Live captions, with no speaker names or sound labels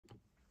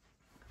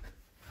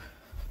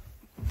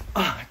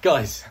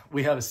Guys,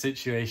 we have a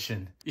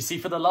situation. You see,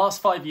 for the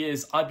last 5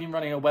 years, I've been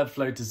running a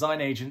Webflow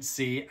design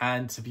agency,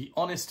 and to be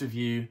honest with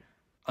you,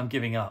 I'm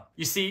giving up.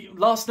 You see,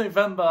 last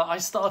November, I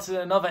started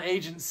another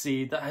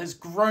agency that has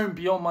grown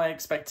beyond my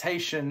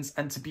expectations,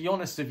 and to be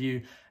honest with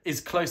you, is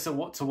closer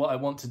to what I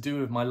want to do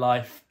with my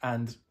life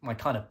and my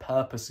kind of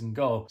purpose and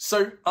goal.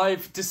 So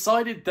I've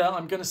decided that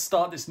I'm going to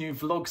start this new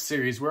vlog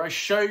series where I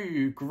show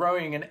you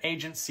growing an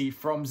agency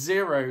from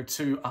 $0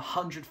 to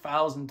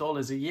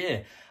 $100,000 a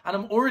year. And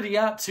I'm already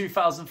at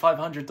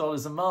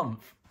 $2,500 a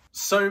month.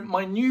 So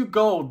my new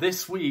goal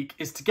this week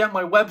is to get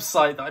my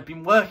website that I've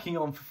been working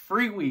on for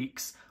 3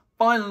 weeks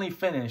finally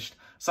finished,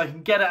 so I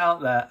can get it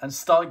out there and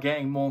start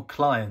getting more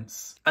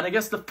clients. And I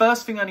guess the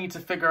first thing I need to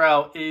figure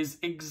out is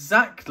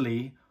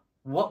exactly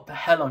what the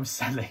hell I'm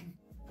selling.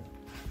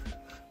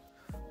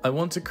 I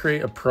want to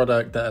create a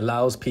product that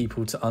allows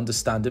people to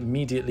understand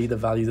immediately the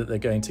value that they're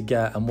going to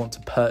get and want to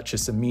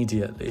purchase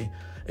immediately.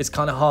 It's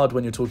kind of hard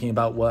when you're talking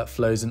about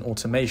workflows and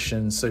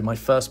automation, so my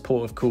first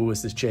port of call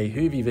was this Jay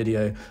Hoovy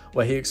video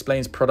where he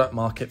explains product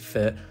market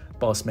fit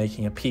whilst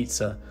making a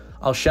pizza.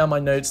 I'll share my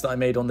notes that I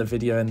made on the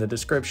video in the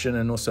description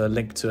and also a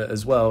link to it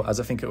as well, as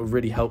I think it will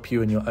really help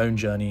you in your own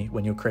journey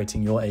when you're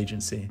creating your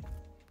agency.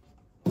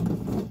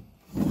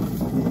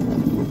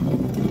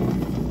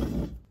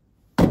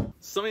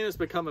 Something that's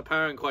become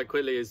apparent quite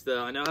quickly is that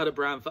I know how to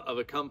brand for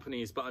other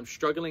companies, but I'm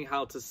struggling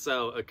how to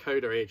sell a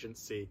coder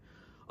agency.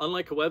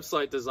 Unlike a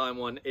website design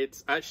one,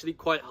 it's actually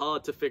quite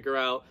hard to figure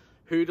out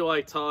who do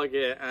I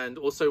target and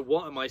also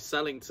what am I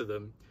selling to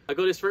them. I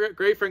got this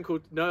great friend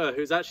called Noah,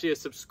 who's actually a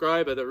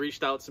subscriber that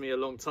reached out to me a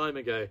long time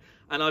ago.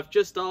 And I've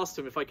just asked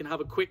him if I can have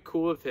a quick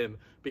call with him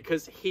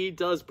because he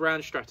does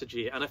brand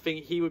strategy. And I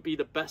think he would be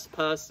the best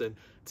person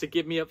to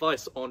give me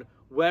advice on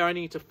where I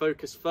need to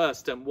focus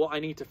first and what I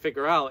need to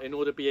figure out in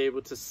order to be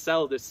able to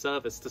sell this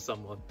service to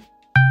someone.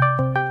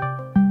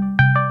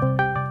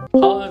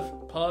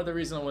 Part of the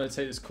reason I want to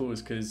take this call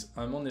is because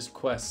I'm on this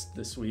quest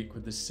this week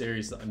with this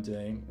series that I'm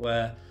doing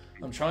where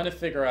I'm trying to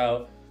figure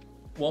out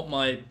what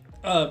my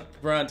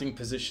branding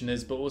position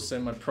is, but also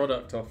my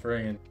product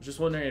offering. And I'm just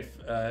wondering if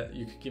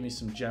you could give me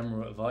some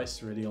general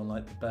advice really on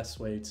like the best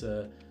way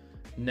to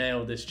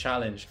nail this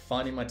challenge,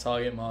 finding my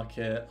target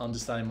market,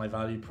 understanding my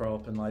value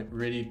prop, and like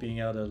really being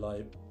able to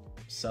like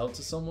sell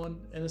to someone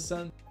in a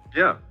sense.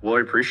 Yeah, well,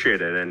 I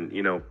appreciate it, and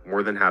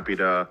more than happy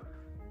to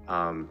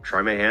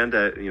try my hand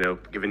at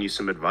giving you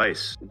some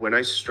advice. When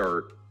I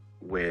start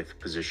with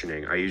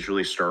positioning, I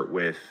usually start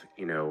with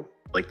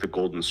like the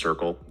golden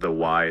circle, the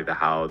why, the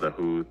how, the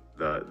who,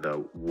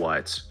 the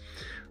what,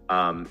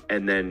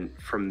 and then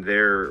from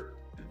there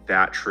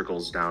that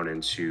trickles down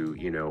into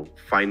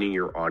finding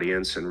your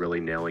audience and really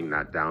nailing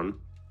that down.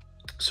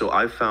 So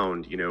I've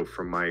found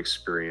from my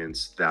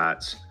experience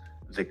that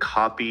the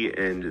copy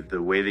and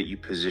the way that you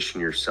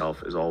position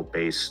yourself is all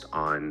based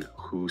on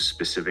who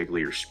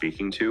specifically you're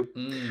speaking to.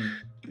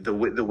 The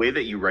way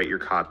that you write your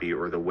copy,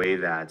 or the way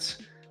that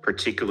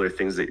particular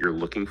things that you're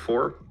looking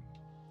for,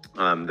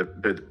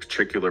 the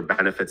particular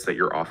benefits that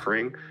you're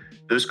offering,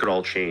 those could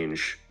all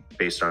change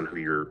based on who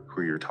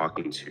you're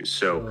talking to.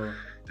 So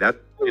that's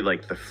really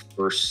like the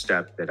first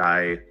step that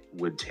I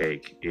would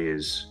take,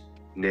 is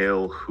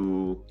nail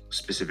who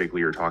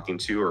specifically you're talking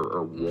to,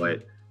 or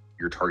what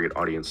your target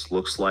audience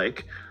looks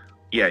like.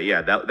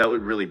 That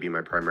would really be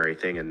my primary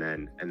thing, and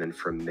then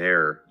from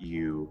there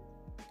you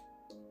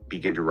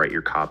begin to write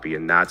your copy,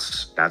 and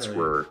that's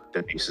where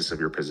the basis of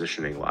your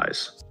positioning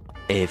lies.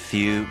 A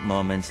few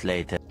moments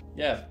later.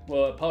 Yeah,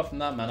 well, apart from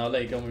that, man, I'll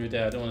let you go on with your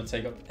day. I don't want to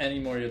take up any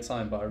more of your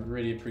time, but I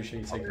really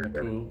appreciate you taking the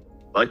call.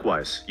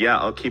 Likewise. Yeah,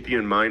 I'll keep you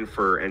in mind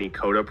for any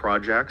Coda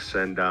projects,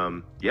 and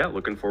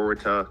looking forward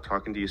to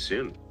talking to you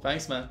soon.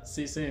 Thanks, man.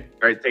 See you soon.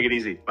 All right, take it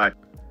easy. Bye.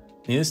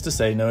 Needless to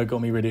say, Noah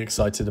got me really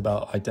excited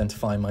about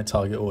identifying my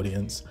target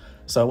audience.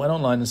 So I went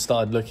online and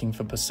started looking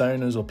for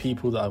personas or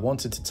people that I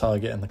wanted to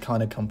target and the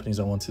kind of companies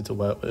I wanted to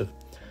work with.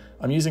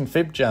 I'm using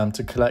FibJam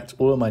to collect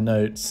all of my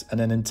notes, and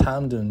then in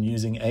tandem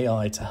using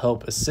AI to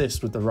help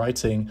assist with the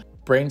writing,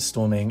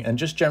 brainstorming, and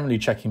just generally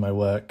checking my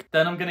work.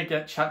 Then I'm going to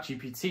get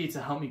ChatGPT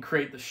to help me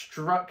create the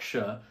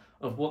structure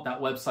of what that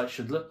website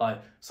should look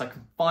like, so I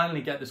can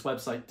finally get this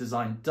website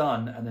design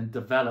done and then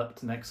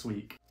developed next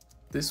week.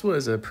 This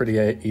was a pretty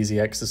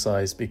easy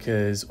exercise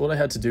because all I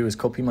had to do was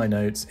copy my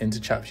notes into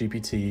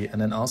ChatGPT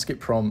and then ask it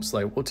prompts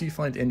like, what do you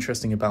find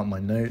interesting about my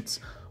notes?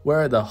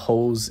 Where are the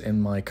holes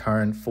in my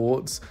current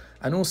thoughts?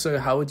 And also,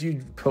 how would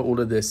you put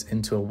all of this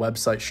into a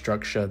website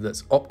structure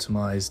that's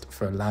optimized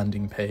for a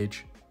landing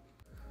page?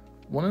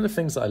 One of the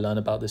things that I learned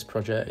about this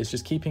project is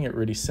just keeping it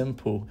really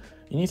simple.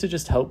 You need to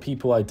just help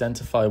people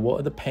identify what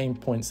are the pain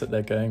points that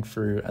they're going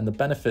through and the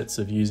benefits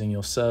of using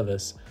your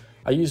service.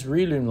 I use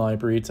Reloom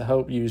Library to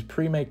help use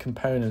pre-made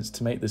components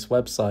to make this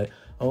website,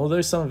 and although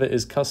some of it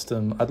is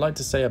custom, I'd like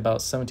to say about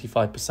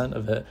 75%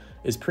 of it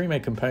is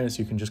pre-made components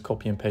you can just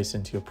copy and paste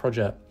into your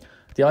project.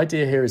 The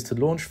idea here is to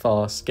launch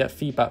fast, get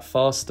feedback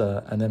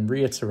faster, and then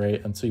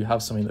reiterate until you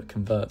have something that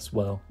converts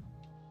well.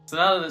 So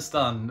now that it's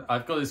done,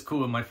 I've got this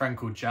call with my friend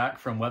called Jack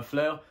from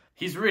Webflow.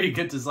 He's a really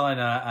good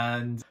designer,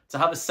 and to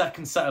have a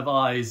second set of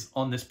eyes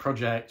on this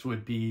project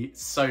would be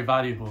so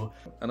valuable.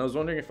 And I was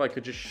wondering if I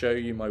could just show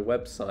you my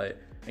website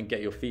and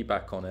get your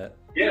feedback on it.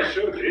 Yeah,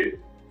 sure, dude.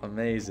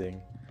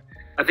 Amazing.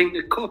 I think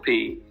the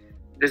copy,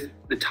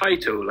 the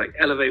title, like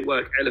Elevate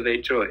Work,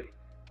 Elevate Joy.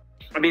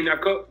 I mean,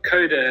 I've got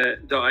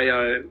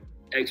Coda.io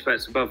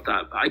experts above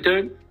that, but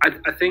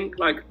I think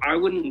like I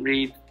wouldn't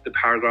read the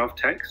paragraph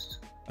text.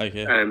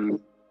 Okay. And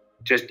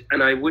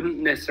I wouldn't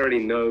necessarily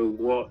know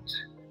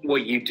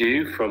what you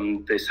do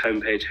from this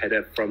homepage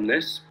header from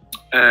this.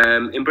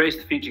 Embrace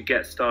the future,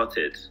 get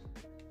started.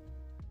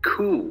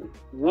 Cool.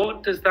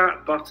 What does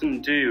that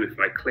button do if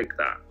I click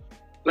that?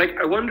 Like,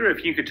 I wonder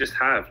if you could just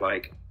have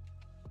like,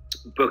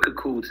 book a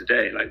call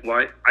today. Like,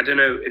 why? I don't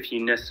know if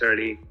you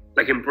necessarily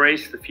like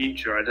embrace the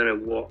future. I don't know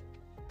what,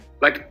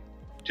 like,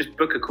 just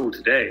book a call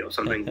today or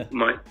something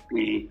might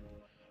be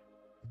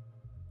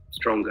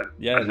stronger.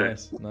 Yeah,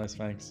 nice,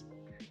 thanks.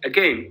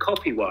 Again,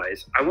 copy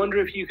wise, I wonder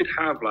if you could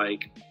have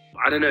like,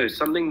 I don't know,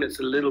 something that's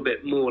a little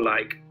bit more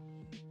like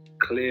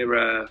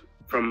clearer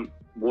from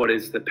what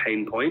is the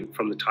pain point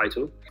from the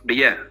title. But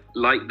yeah,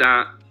 like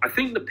that. I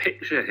think the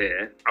picture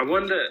here, I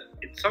wonder,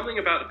 it's something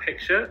about the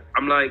picture.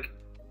 I'm like,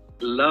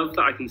 love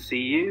that I can see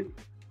you.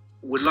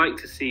 Would like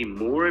to see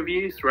more of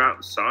you throughout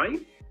the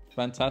site.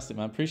 Fantastic,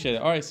 man. Appreciate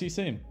it. All right, see you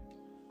soon.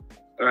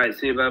 All right,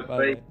 see you, bye.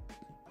 Bye.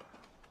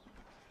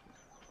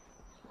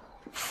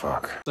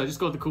 Fuck. So I just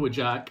got the call with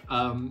Jack.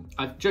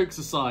 Jokes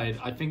aside,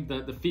 I think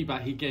that the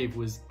feedback he gave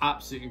was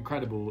absolutely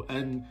incredible.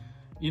 And,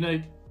 you know,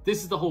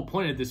 this is the whole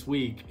point of this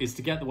week, is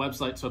to get the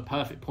website to a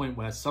perfect point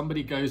where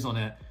somebody goes on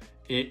it,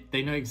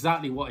 they know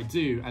exactly what I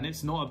do, and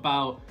it's not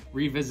about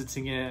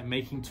revisiting it and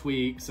making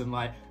tweaks and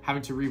like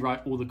having to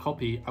rewrite all the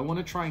copy. I want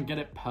to try and get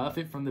it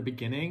perfect from the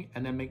beginning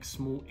and then make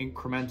small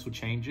incremental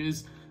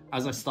changes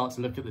as I start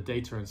to look at the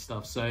data and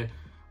stuff. So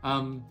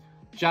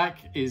Jack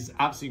is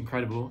absolutely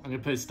incredible. I'm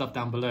gonna put his stuff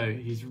down below.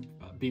 He's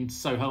been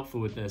so helpful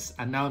with this,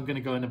 and now I'm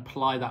gonna go and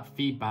apply that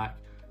feedback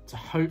to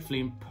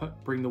hopefully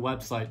bring the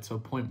website to a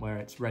point where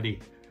it's ready.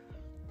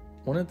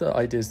 One of the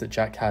ideas that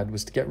Jack had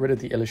was to get rid of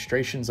the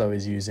illustrations I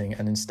was using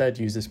and instead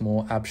use this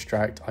more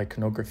abstract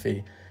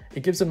iconography.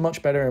 It gives a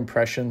much better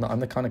impression that I'm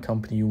the kind of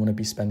company you want to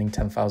be spending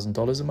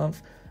 $10,000 a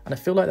month, and I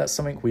feel like that's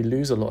something we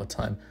lose a lot of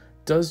time.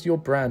 Does your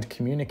brand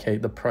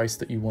communicate the price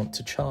that you want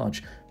to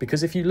charge?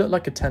 Because if you look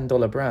like a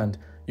 $10 brand,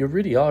 you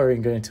really are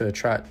going to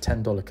attract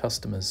 $10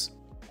 customers.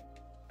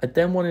 I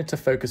then wanted to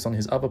focus on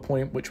his other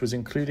point, which was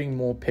including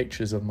more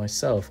pictures of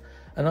myself.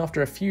 And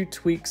after a few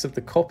tweaks of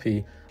the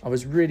copy, I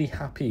was really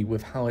happy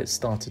with how it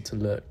started to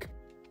look.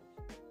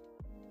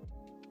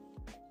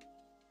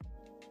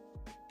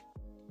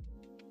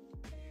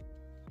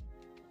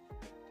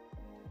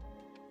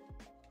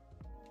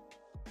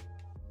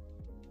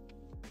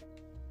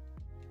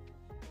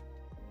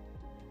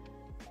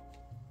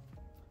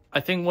 I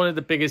think one of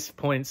the biggest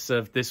points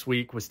of this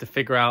week was to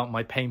figure out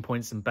my pain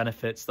points and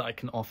benefits that I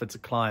can offer to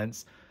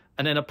clients,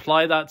 and then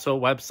apply that to a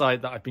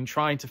website that I've been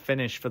trying to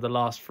finish for the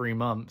last 3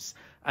 months.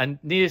 And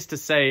needless to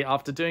say,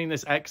 after doing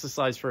this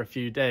exercise for a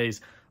few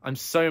days, I'm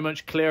so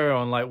much clearer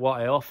on like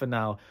what I offer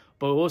now.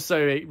 But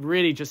also it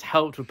really just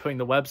helped with putting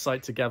the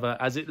website together,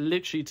 as it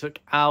literally took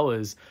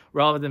hours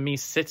rather than me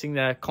sitting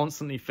there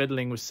constantly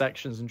fiddling with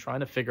sections and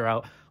trying to figure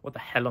out what the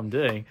hell I'm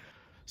doing.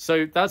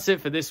 So that's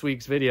it for this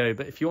week's video.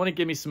 But if you want to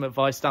give me some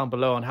advice down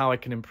below on how I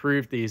can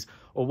improve these,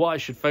 or what I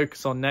should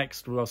focus on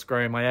next whilst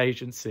growing my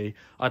agency,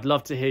 I'd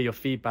love to hear your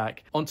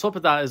feedback. On top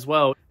of that as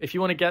well, if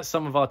you want to get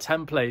some of our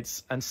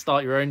templates and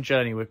start your own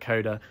journey with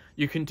Coda,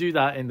 you can do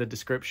that in the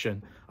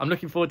description. I'm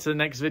looking forward to the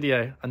next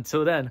video.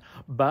 Until then,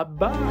 bye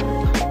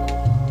bye.